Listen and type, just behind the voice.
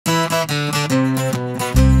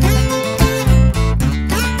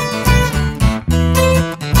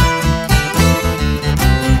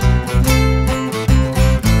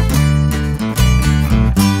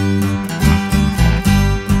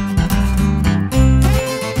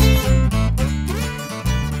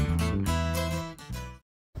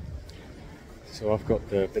So I've got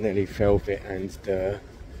the Benelli Velvet and the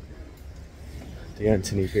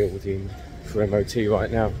Anthony building for MOT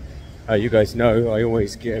right now. You guys know I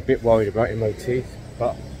always get a bit worried about MOT,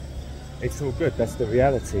 but it's all good. That's the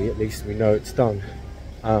reality. At least we know it's done.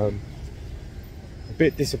 A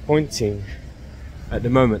bit disappointing at the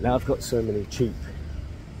moment that I've got so many cheap,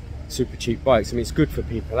 super cheap bikes. I mean, it's good for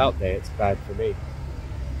people out there, it's bad for me.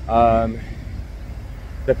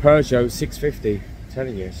 The Piaggio 650, I'm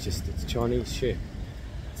telling you, it's Chinese shit.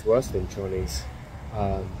 It's worse than Chinese.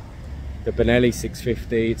 The Benelli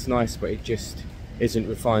 650, it's nice, but it just isn't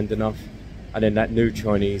refined enough. And then that new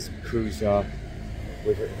Chinese cruiser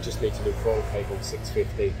with just needs a new throttle cable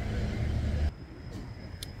 650.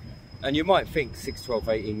 And you might think 6, 12,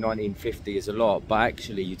 18, 1950 is a lot, but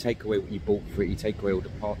actually you take away what you bought for it, you take away all the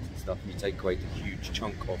parts and stuff, and you take away the huge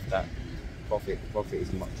chunk of that profit. The profit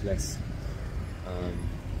is much less.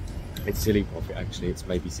 It's silly profit actually, it's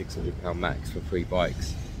maybe £600 max for 3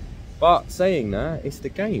 bikes. But saying that, it's the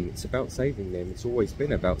game, it's about saving them, it's always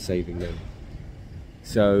been about saving them.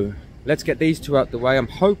 So let's get these 2 out the way. I'm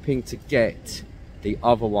hoping to get the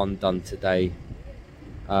other one done today.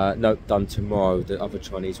 No, done tomorrow. The other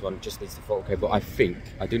Chinese one just needs the throttle cable. I think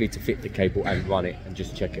I do need to fit the cable and run it and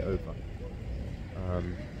just check it over.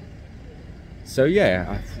 So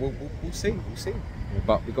yeah, we'll see.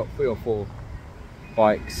 But we've got 3 or 4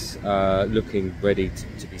 bikes looking ready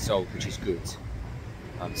to be sold, which is good.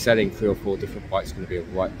 Selling 3 or 4 different bikes is going to be a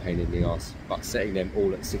right pain in the ass, but setting them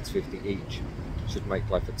all at 650 each should make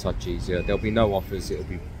life a touch easier. There'll be no offers. It'll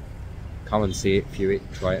be come and see it, view it,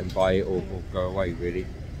 try it and buy it, or go away really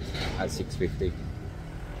at 650.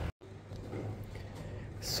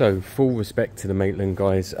 So full respect to the Maitland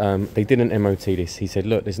guys. They didn't MOT this. He said,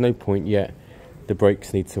 look, there's no point yet, the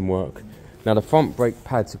brakes need some work. Now the front brake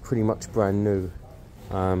pads are pretty much brand new,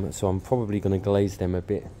 so I'm probably going to glaze them a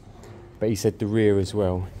bit. But he said the rear as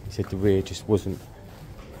well. He said the rear just wasn't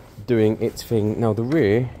doing its thing. Now the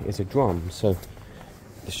rear is a drum, so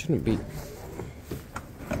there shouldn't be.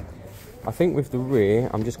 I think with the rear,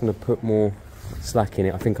 I'm just going to put more slack in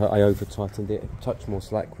it. I think I over tightened it, a touch more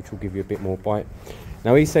slack, which will give you a bit more bite.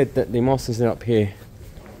 Now he said that the masters are up here.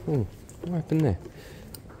 Oh, what happened there?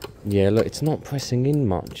 Yeah, look, it's not pressing in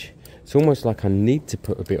much. It's almost like I need to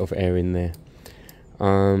put a bit of air in there,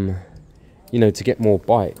 you know, to get more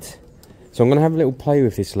bite. So I'm going to have a little play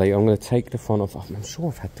with this later. I'm going to take the front off. I'm sure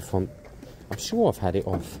I've had the front. I'm sure I've had it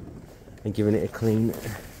off and given it a clean.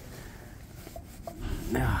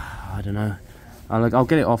 I don't know. I'll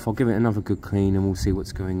get it off. I'll give it another good clean, and we'll see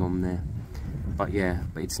what's going on there. But yeah,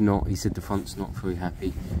 but it's not. He said the front's not very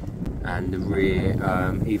happy, and the rear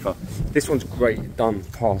either. This one's great. Done.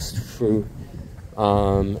 Passed through.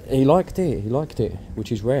 He liked it. He liked it, which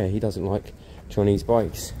is rare. He doesn't like Chinese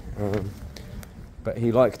bikes. But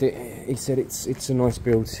he liked it. He said it's a nice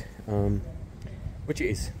build, which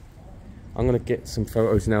it is. I'm gonna get some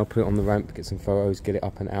photos now, put it on the ramp, get some photos, get it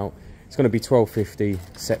up and out. It's gonna be $12.50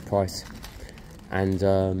 set price,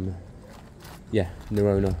 and yeah, new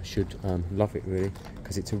owner should love it really,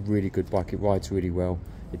 because it's a really good bike. It rides really well.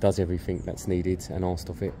 It does everything that's needed and asked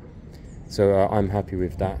of it. So I'm happy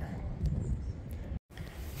with that.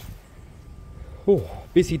 Oh,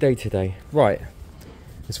 busy day today. Right,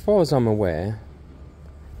 as far as I'm aware,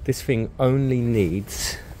 this thing only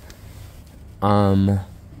needs the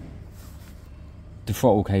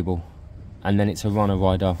throttle cable, and then it's a runner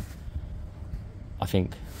rider, I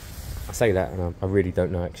think. I say that and I really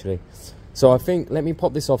don't know actually. So I think, let me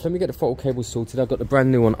pop this off, let me get the throttle cable sorted. I've got the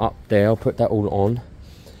brand new one up there, I'll put that all on,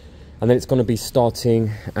 and then it's going to be starting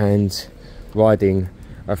and riding.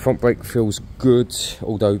 Front brake feels good,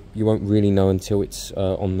 although you won't really know until it's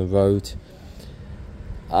on the road.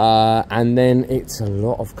 And then it's a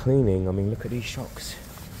lot of cleaning. I mean, look at these shocks.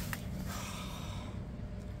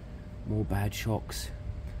 More bad shocks.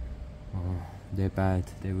 Oh, they're bad.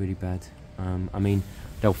 They're really bad. I mean,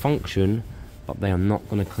 they'll function, but they are not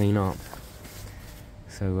going to clean up.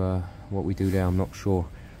 So what we do there, I'm not sure.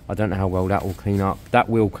 I don't know how well that will clean up. That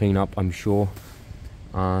will clean up, I'm sure.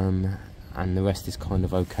 And the rest is kind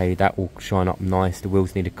of okay. That will shine up nice. The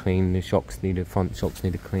wheels need a clean. The shocks need a front shocks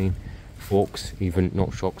need a clean. Forks, even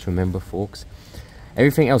not shocks, remember, forks.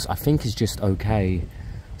 Everything else I think is just okay.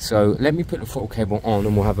 So let me put the throttle cable on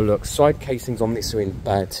and we'll have a look. Side casings on this are in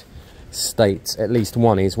bad state. At least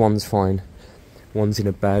one is. One's fine. One's in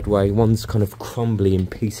a bad way. One's kind of crumbly in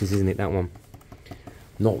pieces, isn't it, that one?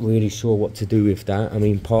 Not really sure what to do with that. I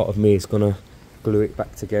mean, part of me is gonna glue it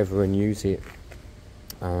back together and use it.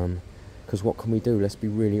 Because what can we do? Let's be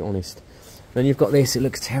really honest. Then you've got this. It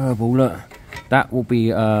looks terrible. Look. That will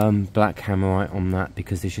be black hammerite on that,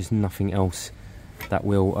 because there's just nothing else that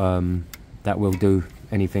will that will do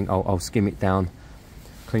anything. I'll skim it down,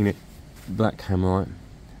 clean it, black hammerite,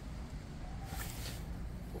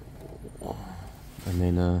 and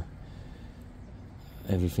then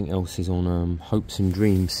everything else is on hopes and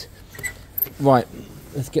dreams. Right,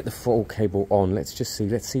 let's get the throttle cable on. Let's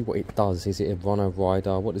see what it does. Is it a runner,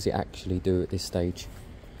 rider? What does it actually do at this stage?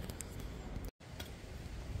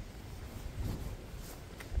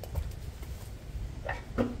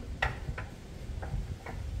 There's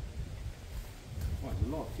a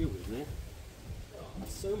lot of fuel, isn't there? Oh,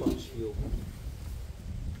 so much fuel.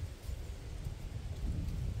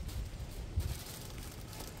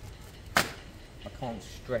 I can't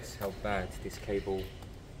stress how bad this cable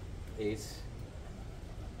is.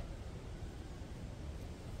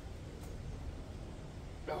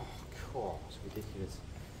 Oh god, it's ridiculous.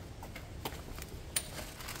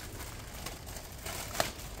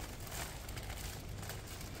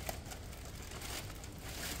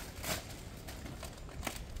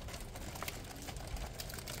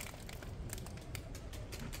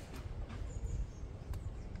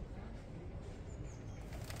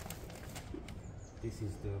 This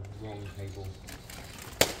is the wrong cable.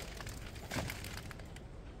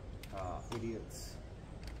 Idiots.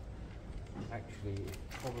 Actually, it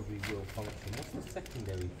probably will function. What's the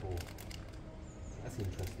secondary for? That's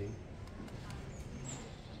interesting.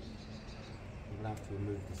 We'll have to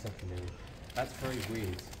remove the secondary. That's very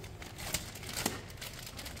weird.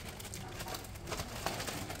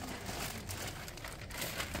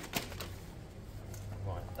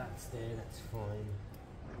 Right, that's there, that's fine.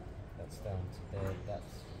 That's down to there,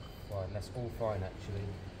 that's fine. That's all fine actually.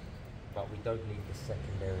 But we don't need the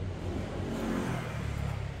secondary.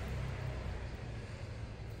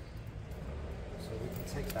 So we can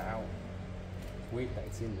take that out. It's weird that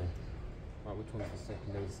it's in there. Right, which one's the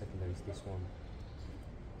secondary? The secondary is this one.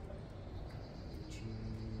 Which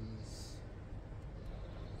is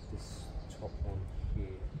this top one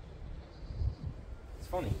here. It's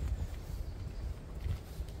funny.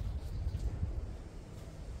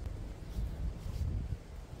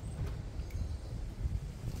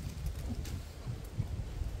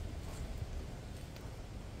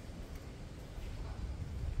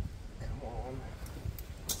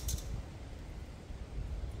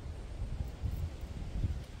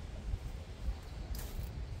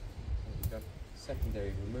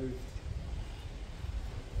 Secondary removed.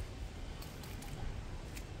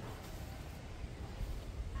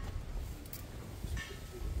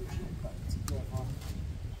 Back together.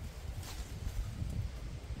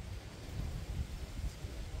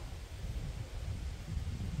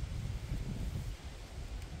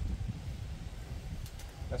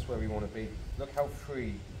 That's where we want to be. Look how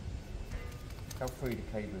free the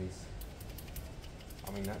cable is.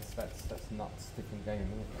 I mean that's nuts. Different game,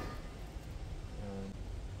 isn't it?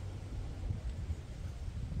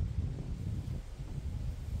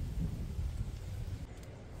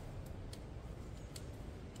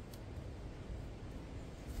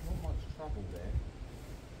 Not much trouble there.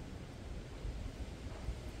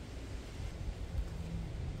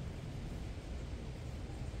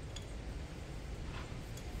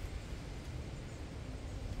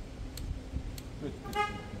 Good.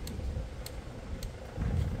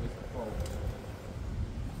 Where's the fault?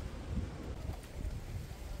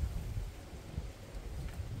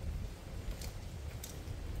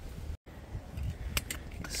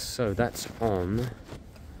 So that's on.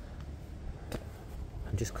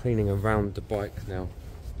 I'm just cleaning around the bike now.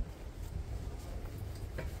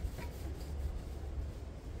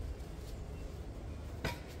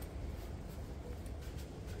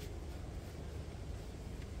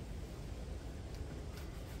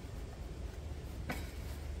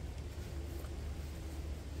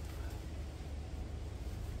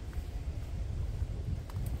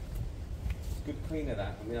 Good clean of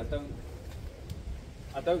that. I mean,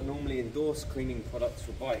 I don't normally endorse cleaning products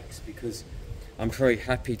for bikes because I'm very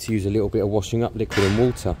happy to use a little bit of washing up liquid and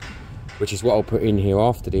water, which is what I'll put in here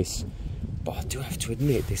after this. But I do have to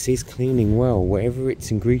admit, this is cleaning well, whatever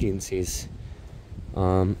its ingredients is.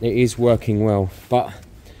 It is working well, but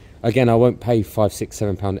again, I won't pay £5,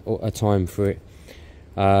 £6, £7 a time for it.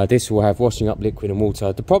 This will have washing up liquid and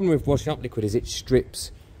water. The problem with washing up liquid is it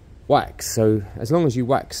strips wax, so as long as you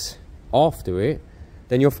wax after it,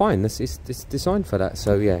 then you're fine. It's designed for that.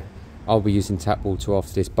 So yeah, I'll be using tap water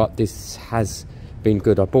after this, but this has been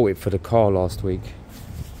good. I bought it for the car last week.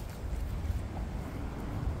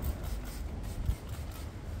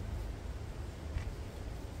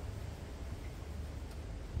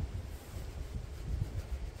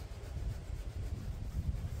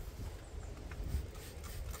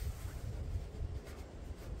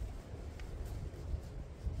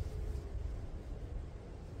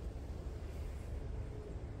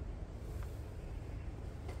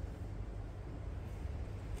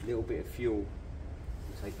 little bit of fuel.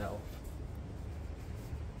 We'll take that off.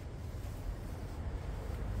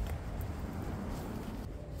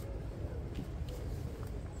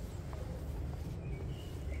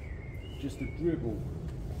 Just a dribble.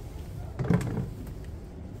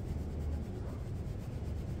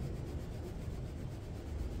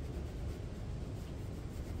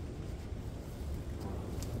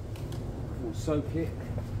 We'll soak it.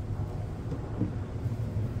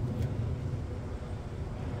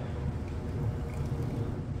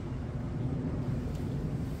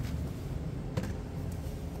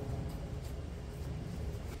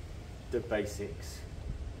 The basics.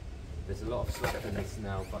 There's a lot of slack in this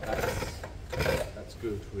now, but that's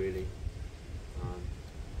good really.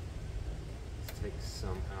 Let's take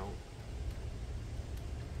some out.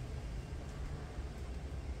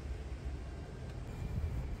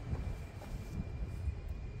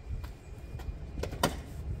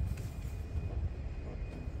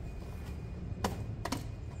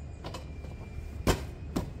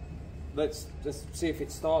 Let's just see if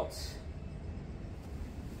it starts.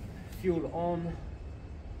 Fuel on.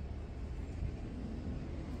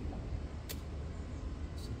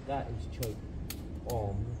 So that is choke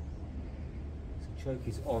on. So choke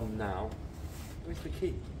is on now. Where's the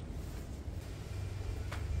key?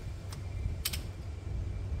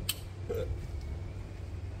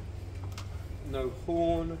 No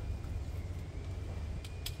horn.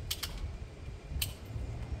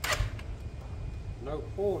 No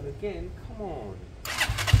horn again, come on.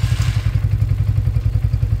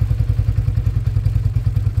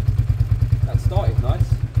 That started nice.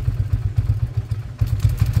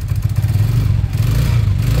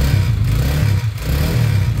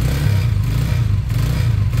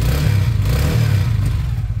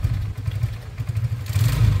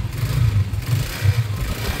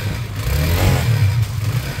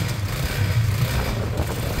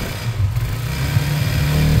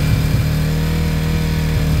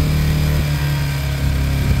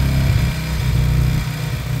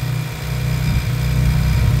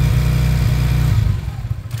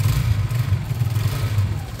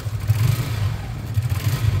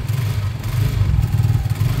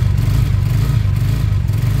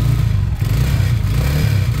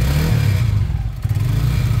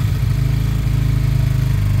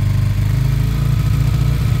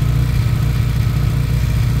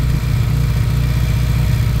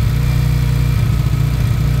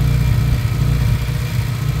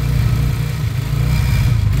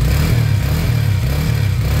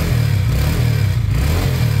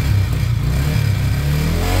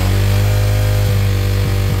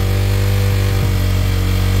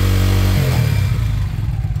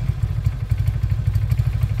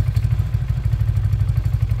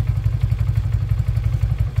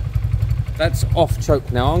 That's off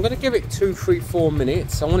choke now. I'm going to give it 2, 3, 4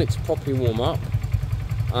 minutes. I want it to properly warm up.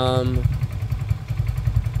 And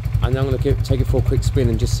I'm going to take it for a quick spin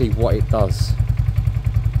and just see what it does.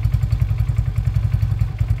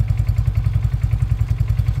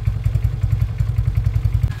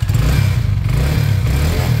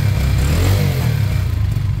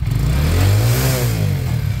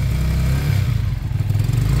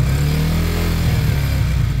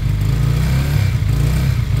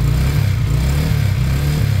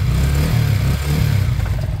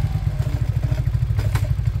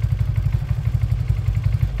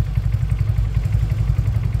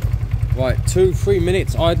 Right, 2, 3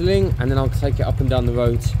 minutes idling, and then I'll take it up and down the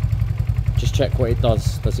road. Just check what it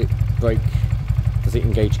does. Does it brake? Does it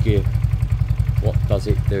engage gear? What does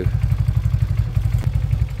it do?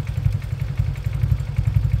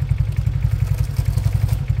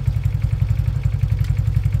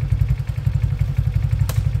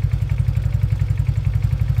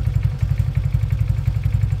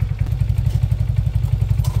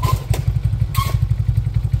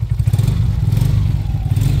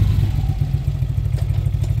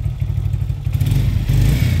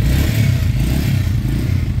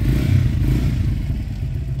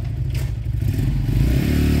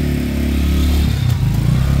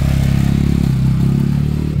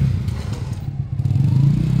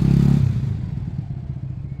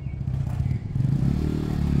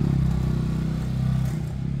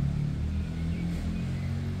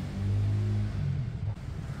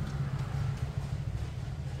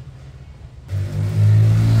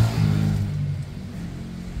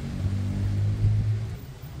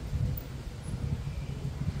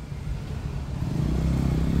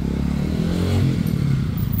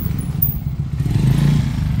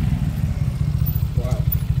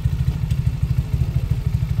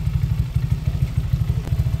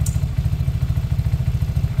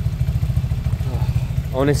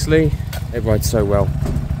 Honestly, it rides so well.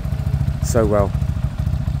 so well.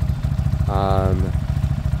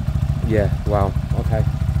 Yeah, wow, okay.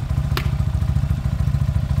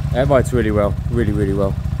 It rides really well, really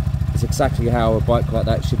well. It's exactly how a bike like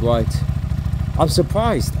that should ride. I'm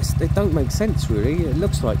surprised, they don't make sense really, it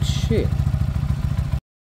looks like shit.